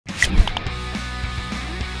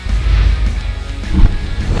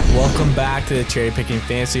Welcome back to the Cherry Picking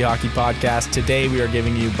Fantasy Hockey Podcast. Today we are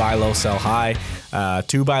giving you buy low, sell high.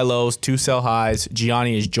 2 buy lows, 2 sell highs.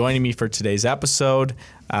 Gianni is joining me for today's episode.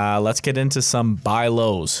 Let's get into some buy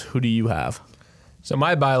lows. Who do you have? So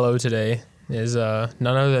my buy low today is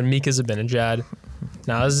none other than Mika Zibanejad.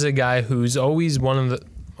 Now this is a guy who's always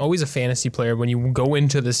a fantasy player. When you go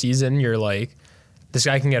into the season, you're like, this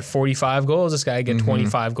guy can get 45 goals. This guy can get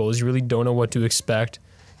 25 goals. You really don't know what to expect.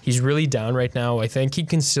 He's really down right now. I think he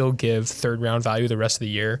can still give third round value the rest of the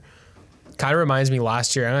year. Kind of reminds me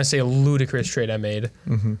last year. I'm going to say a ludicrous trade I made.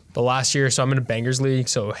 But last year, so I'm in a bangers league,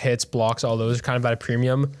 so hits, blocks, all those are kind of at a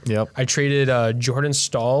premium. Yep. I traded Jordan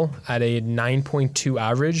Staal at a 9.2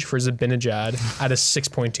 average for Zibanejad at a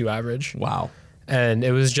 6.2 average. Wow. And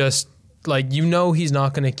it was just like, he's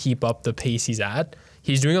not going to keep up the pace he's at.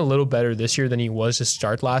 He's doing a little better this year than he was to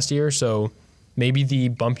start last year, so maybe the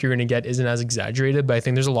bump you're going to get isn't as exaggerated, but I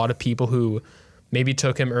think there's a lot of people who maybe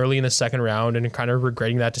took him early in the second round and are kind of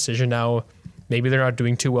regretting that decision now. Maybe they're not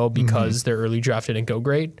doing too well because their early draft didn't go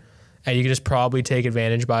great. And you can just probably take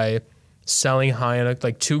advantage by selling high on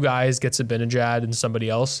like 2 guys, get Zibanejad and somebody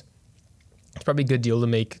else. It's probably a good deal to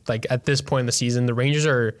make. Like at this point in the season, the Rangers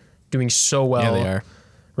are doing so well. Yeah, they are.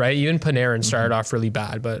 Right? Even Panarin started off really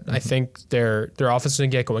bad, but I think their offense is going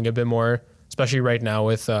to get going a bit more, especially right now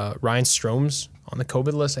with Ryan Strome's on the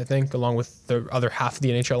COVID list, I think, along with the other half of the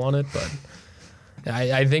NHL on it. But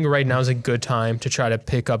I think right now is a good time to try to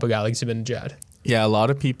pick up a guy like Zibanejad. Yeah, a lot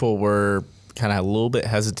of people were kind of a little bit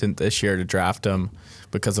hesitant this year to draft him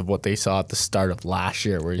because of what they saw at the start of last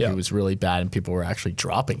year where he was really bad and people were actually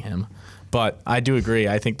dropping him. But I do agree.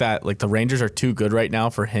 I think that like the Rangers are too good right now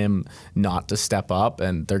for him not to step up,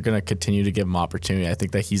 and they're going to continue to give him opportunity. I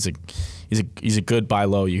think that he's a good buy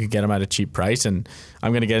low. You can get him at a cheap price, and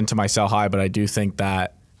I'm going to get into my sell high, but I do think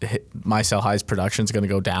that my sell high's production is going to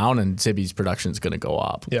go down and Zibby's production is going to go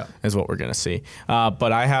up. Yeah, is what we're going to see.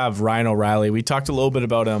 But I have Ryan O'Reilly. We talked a little bit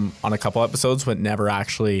about him on a couple episodes, but never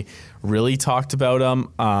actually really talked about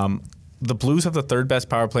him. The Blues have the 3rd best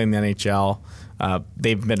power play in the NHL.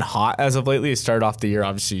 They've been hot as of lately. They started off the year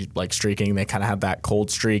obviously like streaking. They kind of had that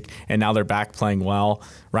cold streak, and now they're back playing well.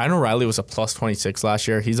 Ryan O'Reilly was a plus 26 last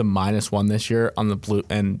year. He's a -1 this year on the Blue,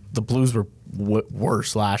 and the Blues were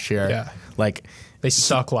worse last year. Yeah, like they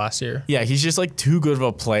suck last year. Yeah, he's just like too good of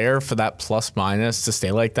a player for that plus minus to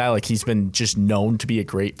stay like that. Like he's been just known to be a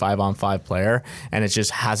great 5-on-5 player, and it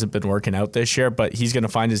just hasn't been working out this year. But he's going to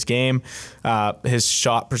find his game. His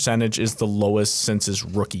shot percentage is the lowest since his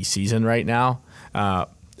rookie season right now,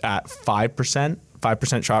 at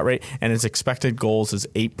 5% shot rate, and his expected goals is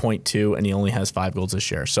 8.2, and he only has 5 goals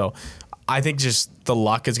this year. So I think just the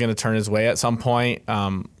luck is going to turn his way at some point.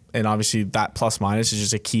 And obviously that plus minus is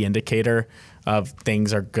just a key indicator of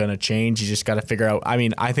things are going to change. You just got to figure out. I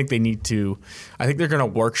mean, I think they're going to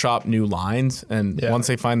workshop new lines. And once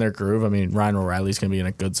they find their groove, I mean, Ryan O'Reilly's going to be in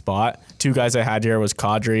a good spot. 2 guys I had here was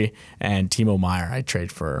Kadri and Timo Meier. I'd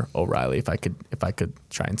trade for O'Reilly if I could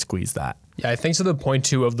try and squeeze that. Yeah, I think to the point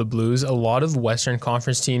too of the Blues, a lot of Western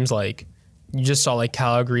Conference teams, like you just saw like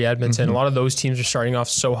Calgary, Edmonton, a lot of those teams are starting off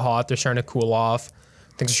so hot. They're starting to cool off.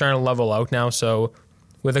 Things are starting to level out now. So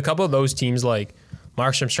with a couple of those teams, like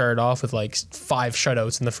Markstrom started off with like 5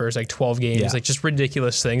 shutouts in the first like 12 games, like just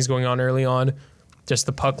ridiculous things going on early on. Just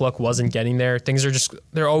the puck luck wasn't getting there. Things are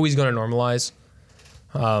they're always going to normalize.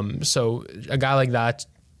 So a guy like that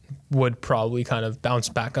would probably kind of bounce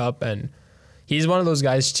back up, and he's one of those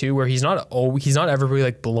guys too where he's not ever really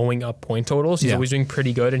like blowing up point totals. He's always doing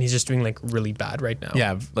pretty good, and he's just doing like really bad right now.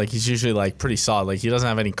 Yeah, like he's usually like pretty solid. Like he doesn't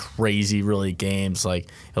have any crazy really games. Like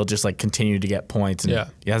he'll just like continue to get points. And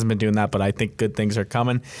he hasn't been doing that, but I think good things are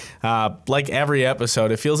coming. Like every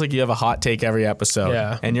episode, it feels like you have a hot take every episode.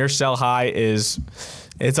 Yeah. And your sell high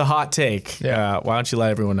it's a hot take. Yeah. Why don't you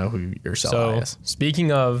let everyone know who your sell high is?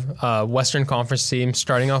 Speaking of Western Conference teams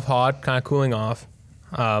starting off hot, kind of cooling off,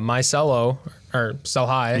 my sell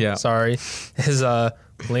high, is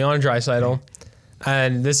Leon Draisaitl,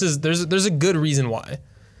 and there's a good reason why.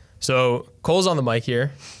 So Cole's on the mic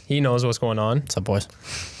here. He knows what's going on. What's up, boys?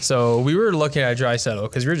 So we were looking at Draisaitl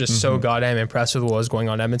because we were just so goddamn impressed with what was going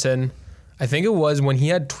on in Edmonton. I think it was when he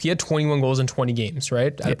had 21 goals in 20 games,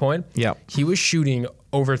 right? At a point, he was shooting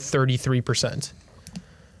over 33%.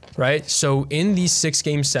 Right, so in these 6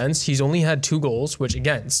 game stints, he's only had 2 goals, which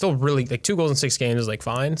again, still really like 2 goals in 6 games is like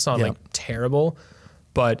fine. It's not like terrible,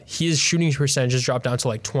 but his shooting percentage has dropped down to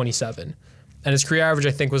like 27, and his career average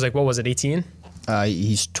I think was like, what was it, 18?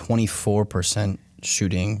 He's 24%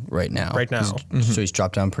 shooting right now. So he's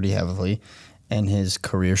dropped down pretty heavily, and his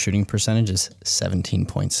career shooting percentage is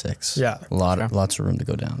 17.6. Yeah, lots of room to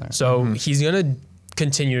go down there. So he's gonna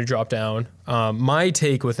continue to drop down. My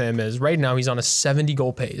take with him is right now he's on a 70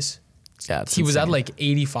 goal pace. Yeah, he was at like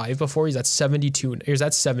 85 before. He's at 72. He's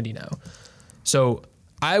at 70 now. So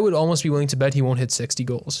I would almost be willing to bet he won't hit 60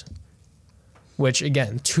 goals. Which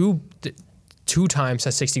again, two times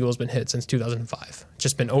has 60 goals been hit since 2005.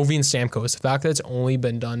 Just been Ovi and Stamkos. The fact that it's only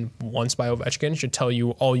been done once by Ovechkin should tell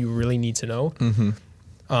you all you really need to know.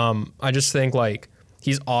 I just think like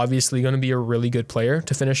he's obviously going to be a really good player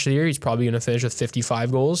to finish the year. He's probably going to finish with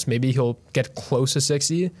 55 goals. Maybe he'll get close to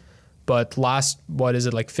 60. But last,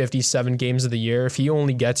 57 games of the year, if he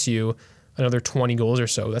only gets you another 20 goals or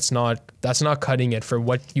so, that's not cutting it for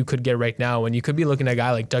what you could get right now. And you could be looking at a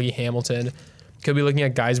guy like Dougie Hamilton, could be looking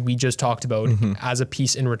at guys we just talked about as a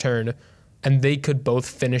piece in return, and they could both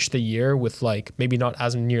finish the year with like maybe not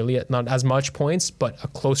as much points, but a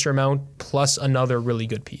closer amount plus another really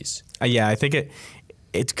good piece. Yeah, I think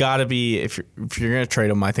it's got to be if you're going to trade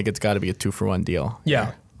him, I think it's got to be a 2-for-1 deal.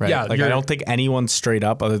 Yeah. Right. Yeah, like I don't think anyone's straight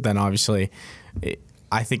up other than obviously.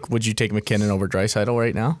 I think would you take McKinnon over Draisaitl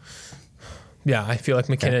right now? Yeah, I feel like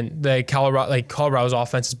McKinnon, Colorado's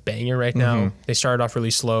offense is banging right now. They started off really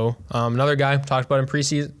slow. Another guy talked about in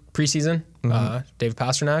preseason, David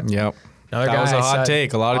Pastrnak. Yep. Another that guy was a hot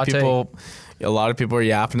take. A lot of people are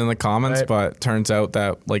yapping in the comments, right. But turns out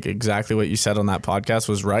that like exactly what you said on that podcast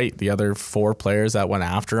was right. The other 4 players that went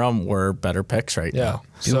after him were better picks right now.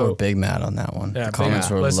 People were big mad on that one. Yeah, the comments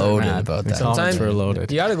were loaded about that. Comments were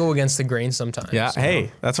loaded. You got to go agaest the grain sometimes. Yeah,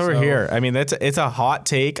 hey, that's why we're here. I mean, it's a hot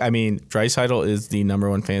take. I mean, Draisaitl is the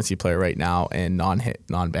 #1 fantasy player right now in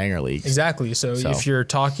non-banger leagues. Exactly. So if you're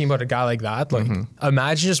talking about a guy like that, like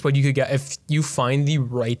imagine just what you could get if you find the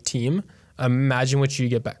right team. Imagine what you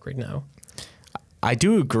get back right now. I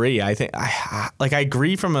do agree. I think I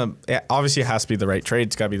agree obviously it has to be the right trade.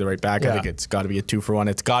 It's got to be the right back. Yeah. I think it's got to be a 2-for-1.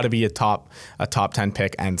 It's got to be a top 10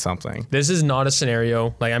 pick and something. This is not a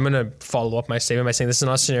scenario. Like I'm going to follow up my statement by saying this is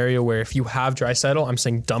not a scenario where if you have Draisaitl, I'm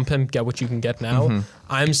saying dump him, get what you can get now.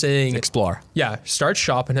 I'm saying explore. Yeah, start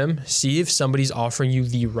shopping him. See if somebody's offering you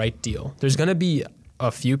the right deal. There's going to be a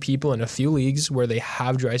few people in a few leagues where they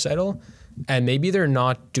have Draisaitl, and maybe they're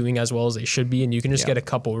not doing as well as they should be, and you can just get a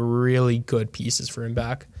couple really good pieces for him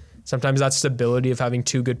back. Sometimes that stability of having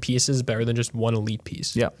 2 good pieces is better than just 1 elite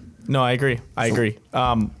piece. Yeah. No, I agree.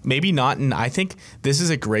 Maybe not. And I think this is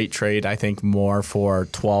a great trade, I think, more for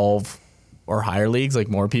 12 or higher leagues, like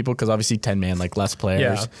more people, because obviously 10-man, like less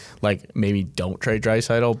players, like maybe don't trade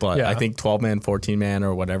Draisaitl, but I think 12-man, 14-man,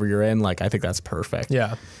 or whatever you're in, like I think that's perfect.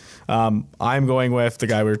 Yeah. I'm going with the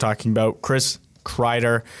guy we were talking about, Chris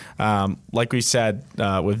Kreider. Like we said,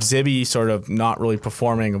 with Zibby sort of not really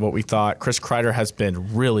performing what we thought, Chris Kreider has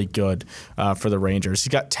been really good for the Rangers.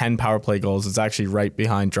 He's got 10 power play goals. It's actually right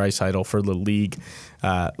behind Draisaitl for the league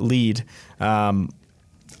lead.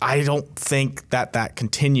 I don't think that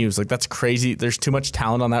continues. Like, that's crazy. There's too much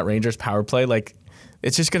talent on that Rangers power play. Like,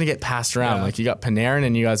 it's just going to get passed around. Yeah. Like, you got Panarin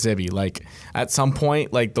and you got Zibby. Like, at some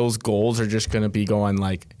point, like, those goals are just going to be going,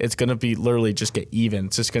 like, it's going to be literally just get even.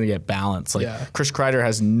 It's just going to get balanced. Like, Chris Kreider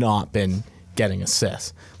has not been getting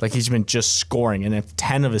assists. Like, he's been just scoring. And if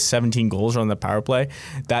 10 of his 17 goals are on the power play,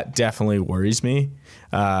 that definitely worries me.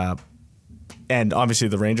 And obviously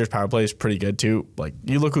the Rangers power play is pretty good too. Like,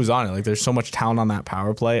 you look who's on it. Like, there's so much talent on that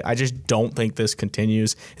power play. I just don't think this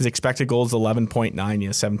continues. His expected goals is 11.9. He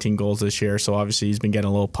has 17 goals this year, so obviously he's been getting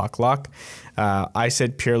a little puck luck. I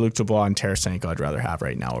said Pierre-Luc Dubois and Tarasenko I'd rather have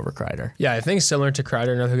right now over Kreider. Yeah, I think similar to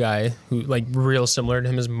Kreider, another guy who, like, real similar to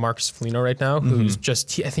him is Marcus Foligno right now, who's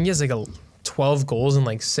just, I think he has like 12 goals and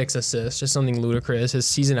like 6 assists, just something ludicrous. His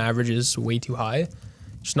season average is way too high.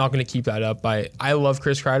 Just not going to keep that up. I love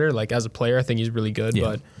Chris Kreider. Like, as a player, I think he's really good. Yeah.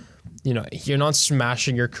 But, you know, you're not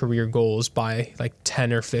smashing your career goals by like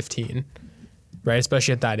 10 or 15, right?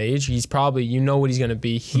 Especially at that age. He's probably, you know what he's going to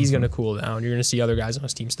be. He's going to cool down. You're going to see other guys on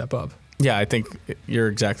his team step up. Yeah, I think you're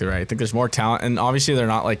exactly right. I think there's more talent. And obviously they're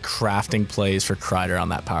not like crafting plays for Kreider on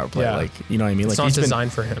that power play. Yeah. Like, you know what I mean? It's like, not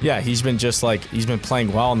designed for him. Yeah, he's been just like, he's been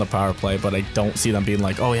playing well on the power play, but I don't see them being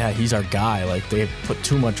like, oh yeah, he's our guy. Like, they put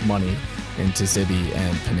too much money into Zibby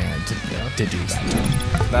and Panarin to do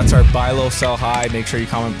that. That's our buy low, sell high. Make sure you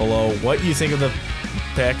comment below what you think of the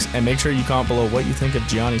picks, and make sure you comment below what you think of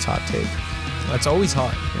Gianni's hot take. That's always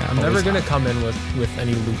hot. Yeah, I'm never going to come in with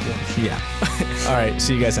any lukewarm. Yeah. All right.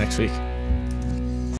 See you guys next week.